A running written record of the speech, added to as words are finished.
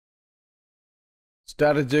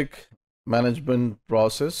Strategic management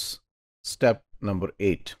process, step number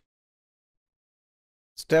 8.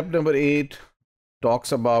 Step number 8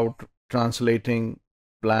 talks about translating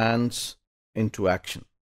plans into action.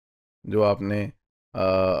 जो आपने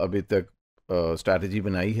अभी तक strategy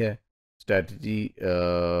बनाई है, स्ट्रैटेजी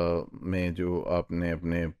में जो आपने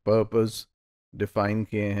अपने पर्पस डिफ़ाइन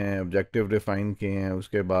किए हैं, ऑब्जेक्टिव डिफ़ाइन किए हैं,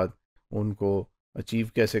 उसके बाद उनको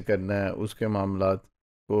अचीव कैसे करना है, उसके मामलात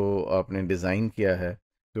को आपने डिज़ाइन किया है,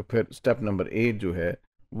 तो फिर स्टेप नंबर 8 जो है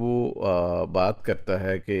वो बात करता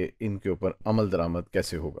है कि इनके ऊपर अमल दरामद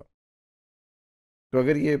कैसे होगा। तो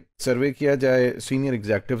अगर ये सर्वे किया जाए सीनियर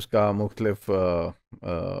एग्जेक्टिव्स का, मुख्तलिफ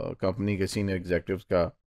कंपनी के सीनियर एग्जेक्टिव्स का,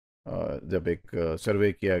 जब एक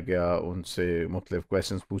सर्वे किया गया, उनसे मुख्तलिफ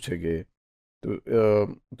क्वेश्चंस पूछे गए,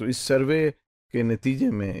 तो इस सर्वे के नतीजे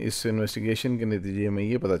में, इस इन्वेस्टिगेशन के नतीजे में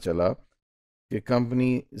ये पता चला कि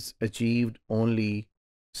company achieved only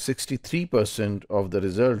 63% of the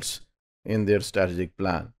results in their strategic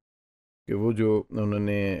plan, कि वो जो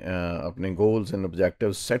उन्होंने अपने गोल्स एंड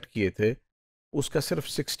ऑब्जेक्टिव्स सेट किए थे उसका सिर्फ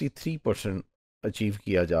 63% अचीव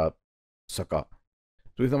किया जा सका।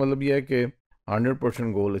 तो इसका मतलब यह है कि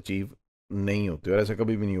 100% गोल अचीव नहीं होते, और ऐसा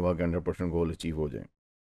कभी भी नहीं हुआ कि 100% गोल अचीव हो जाए।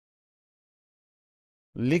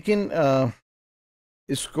 लेकिन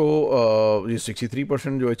इसको ये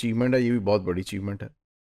 63% जो अचीवमेंट है, ये भी बहुत बड़ी अचीवमेंट है।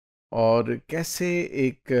 और कैसे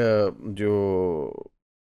एक जो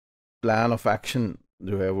प्लान ऑफ एक्शन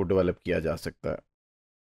जो है वो डेवलप किया जा सकता है,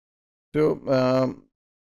 तो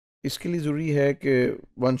इसके लिए ज़रूरी है कि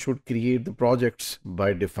one should create the projects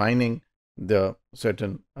bye defining the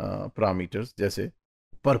certain parameters, जैसे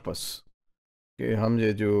पर्पस, कि हम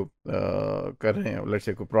ये जो कर रहे हैं, लेट्स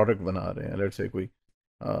से कोई प्रोडक्ट बना रहे हैं, लेट्स से कोई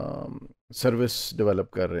सर्विस डेवलप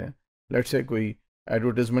कर रहे हैं, लेट्स से कोई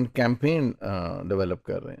एडवर्टाइजमेंट कैंपेन डेवलप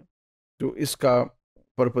कर रहे हैं, तो इसका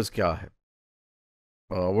पर्पस क्या है,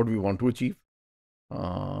 what we want to achieve,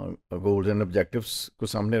 goals and objectives को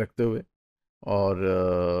सामने रखते हुए, और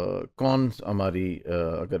कौन हमारी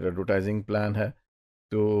अगर एडवर्टाइजिंग प्लान है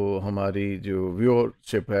तो हमारी जो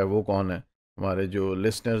व्यूअरशिप है वो कौन है, हमारे जो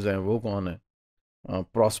लिसनर्स हैं वो कौन है,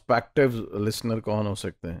 प्रोस्पेक्टिव लिसनर कौन हो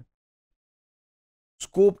सकते हैं,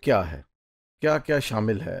 स्कोप क्या है, क्या क्या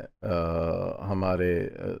शामिल है हमारे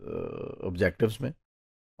ऑब्जेक्टिव्स में,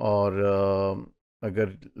 और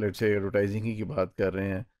अगर लेट्स से एडवर्टाइजिंग की बात कर रहे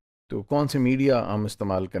हैं तो कौन से मीडिया हम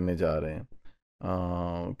इस्तेमाल करने जा रहे हैं,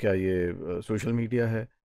 क्या ये सोशल मीडिया है,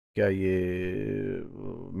 क्या ये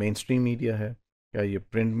मेन स्ट्रीम मीडिया है, क्या ये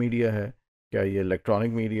प्रिंट मीडिया है, क्या ये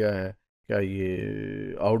इलेक्ट्रॉनिक मीडिया है, क्या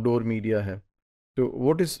ये आउटडोर मीडिया है, तो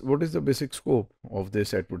what is the basic scope of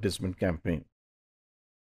this advertisement campaign.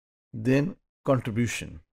 Then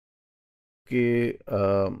contribution, के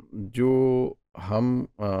जो हम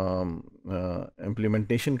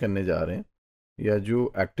इम्प्लीमेंटेशन करने जा रहे हैं या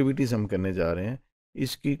जो एक्टिविटीज़ हम करने जा रहे हैं,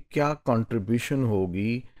 इसकी क्या कंट्रीब्यूशन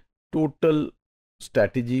होगी टोटल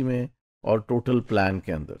स्ट्रैटेजी में और टोटल प्लान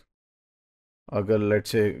के अंदर। अगर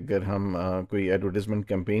लेट्स से अगर हम कोई एडवर्टाइजमेंट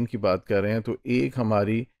कैंपेन की बात कर रहे हैं, तो एक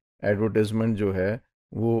हमारी एडवर्टाइजमेंट जो है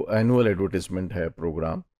वो एनुअल एडवर्टाइजमेंट है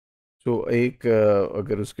प्रोग्राम, तो एक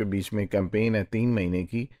अगर उसके बीच में कैंपेन है 3 महीने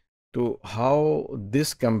की, तो how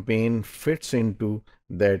this campaign fits into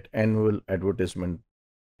that annual advertisement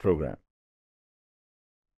programme.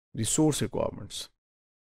 Resource requirements,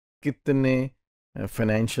 कितने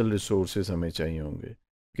फाइनेंशियल रिसोर्सेज हमें चाहिए होंगे,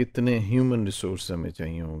 कितने ह्यूमन रिसोर्स हमें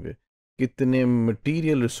चाहिए होंगे, कितने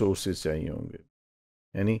मटेरियल रिसोर्सेज चाहिए होंगे,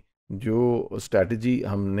 यानी जो स्ट्रैटेजी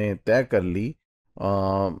हमने तय कर ली,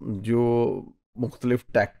 जो मुख्तलिफ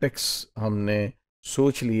टैक्टिक्स हमने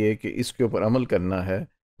सोच लिए कि इसके ऊपर अमल करना है,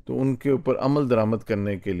 तो उनके ऊपर अमल दरामद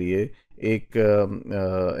करने के लिए एक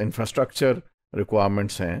इंफ्रास्ट्रक्चर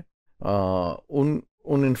रिक्वायरमेंट्स हैं।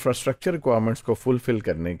 उन इंफ्रास्ट्रक्चर रिक्वायरमेंट्स को फुलफ़िल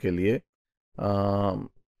करने के लिए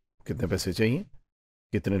कितने पैसे चाहिए,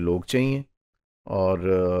 कितने लोग चाहिए,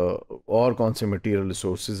 और कौन से मटेरियल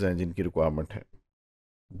रिसोर्सेज हैं जिनकी रिक्वायरमेंट है।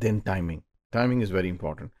 Then timing is very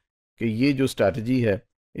important, कि ये जो स्ट्रैटेजी है,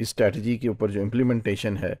 इस स्ट्रैटेजी के ऊपर जो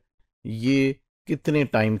इम्प्लीमेंटेशन है, ये कितने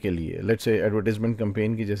टाइम के लिए, लेट्स से एडवर्टाइजमेंट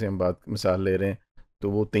कैंपेन की जैसे हम मिसाल ले रहे हैं, तो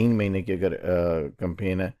वो 3 महीने की अगर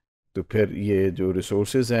कैंपेन है, तो फिर ये जो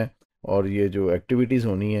रिसोर्सेज हैं और ये जो एक्टिविटीज़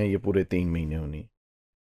होनी है, ये पूरे 3 महीने होनी।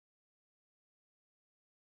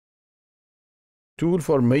 Tool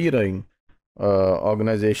for measuring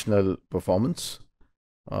organisational performance,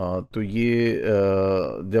 तो ये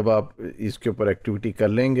जब आप इसके ऊपर एक्टिविटी कर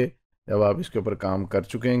लेंगे, जब आप इसके ऊपर काम कर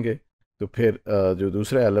चुकेंगे, तो फिर जो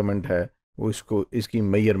दूसरा एलिमेंट है वो इसकी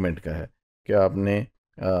मेजरमेंट का है, कि आपने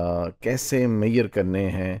कैसे मेजर करने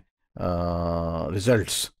हैं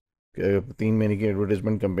रिजल्ट्स। 3 महीने की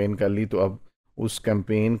एडवर्टाइजमेंट कैंपेन कर ली, तो अब उस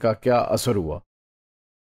कैंपेन का क्या असर हुआ।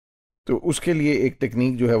 तो उसके लिए एक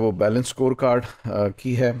टेक्निक जो है वो बैलेंस स्कोर कार्ड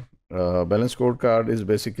की है। Balance score card is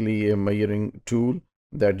basically A measuring tool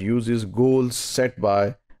that uses goals set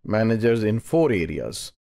bye managers in 4 areas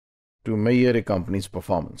to major A companies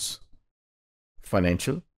performance.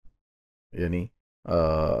 Financial, यानी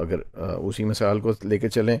अगर उसी मिसाल को लेके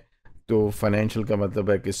चलें तो फाइनेंशियल का मतलब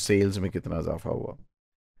है कि सेल्स में कितना इजाफा हुआ,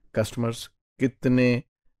 कस्टमर्स, कितने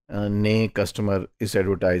नए कस्टमर इस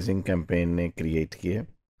एडवर्टाइजिंग कैंपेन ने क्रिएट किए।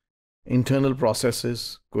 इंटरनल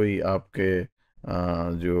प्रोसेसेस, कोई आपके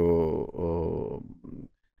जो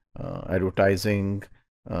एडवर्टाइजिंग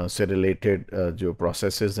से रिलेटेड जो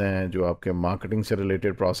प्रोसेसेस हैं, जो आपके मार्केटिंग से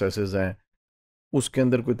रिलेटेड प्रोसेसेस हैं, उसके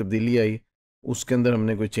अंदर कोई तब्दीली आई, उसके अंदर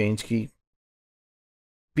हमने कोई चेंज की।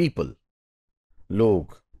 पीपल,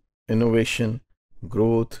 लोग, इनोवेशन,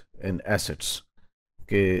 ग्रोथ एंड एसेट्स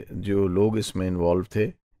के जो लोग इसमें इन्वॉल्व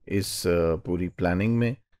थे इस पूरी प्लानिंग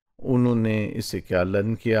में, उन्होंने इससे क्या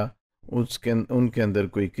लर्न किया, उनके अंदर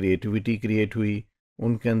कोई क्रिएटिविटी क्रिएट हुई,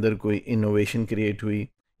 उनके अंदर कोई इनोवेशन क्रिएट हुई,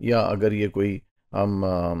 या अगर ये कोई हम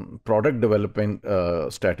प्रोडक्ट डेवलपमेंट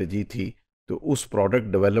स्ट्रेटजी थी तो उस प्रोडक्ट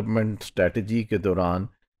डेवलपमेंट स्ट्रेटजी के दौरान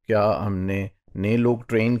क्या हमने नए लोग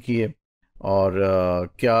ट्रेन किए और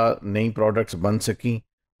क्या नई प्रोडक्ट्स बन सकी,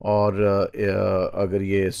 और अगर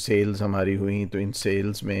ये सेल्स हमारी हुई तो इन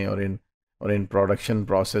सेल्स में और इन प्रोडक्शन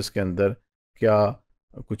प्रोसेस के अंदर क्या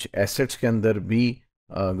कुछ एसेट्स के अंदर भी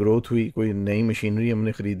ग्रोथ हुई, कोई नई मशीनरी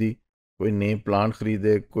हमने ख़रीदी, कोई नए प्लांट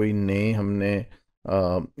ख़रीदे, कोई नए हमने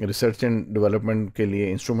रिसर्च एंड डेवलपमेंट के लिए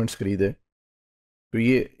इंस्ट्रूमेंट्स ख़रीदे। तो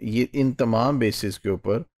ये इन तमाम बेसिस के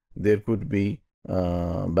ऊपर there could be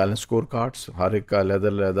balance score cards, हर एक का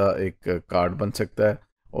अलग-अलग एक कार्ड बन सकता है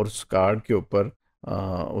और उस कार्ड के ऊपर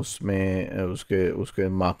उसमें उसके उसके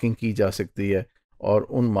मार्किंग की जा सकती है और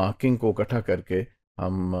उन मार्किंग को इकट्ठा करके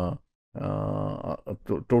हम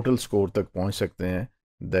टोटल स्कोर तक पहुंच सकते हैं,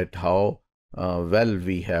 that how well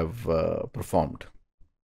we have performed.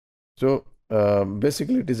 So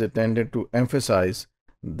basically, it is intended to emphasize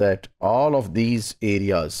that all of these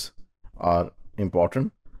areas are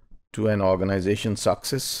important to an organization's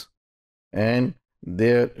success, and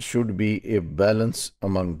there should be a balance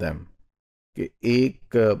among them. कि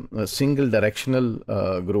एक single directional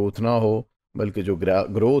growth ना हो, बल्कि जो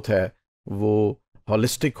growth है वो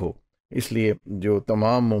holistic हो। इसलिए जो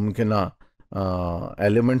तमाम मुमकिना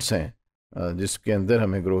एलिमेंट्स हैं जिसके अंदर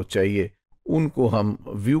हमें ग्रोथ चाहिए, उनको हम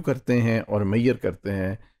व्यू करते हैं और मेजर करते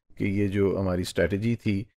हैं कि ये जो हमारी स्ट्रेटजी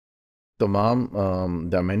थी तमाम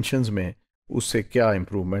डायमेंशंस में, उससे क्या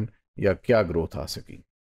इम्प्रूवमेंट या क्या ग्रोथ आ सकी।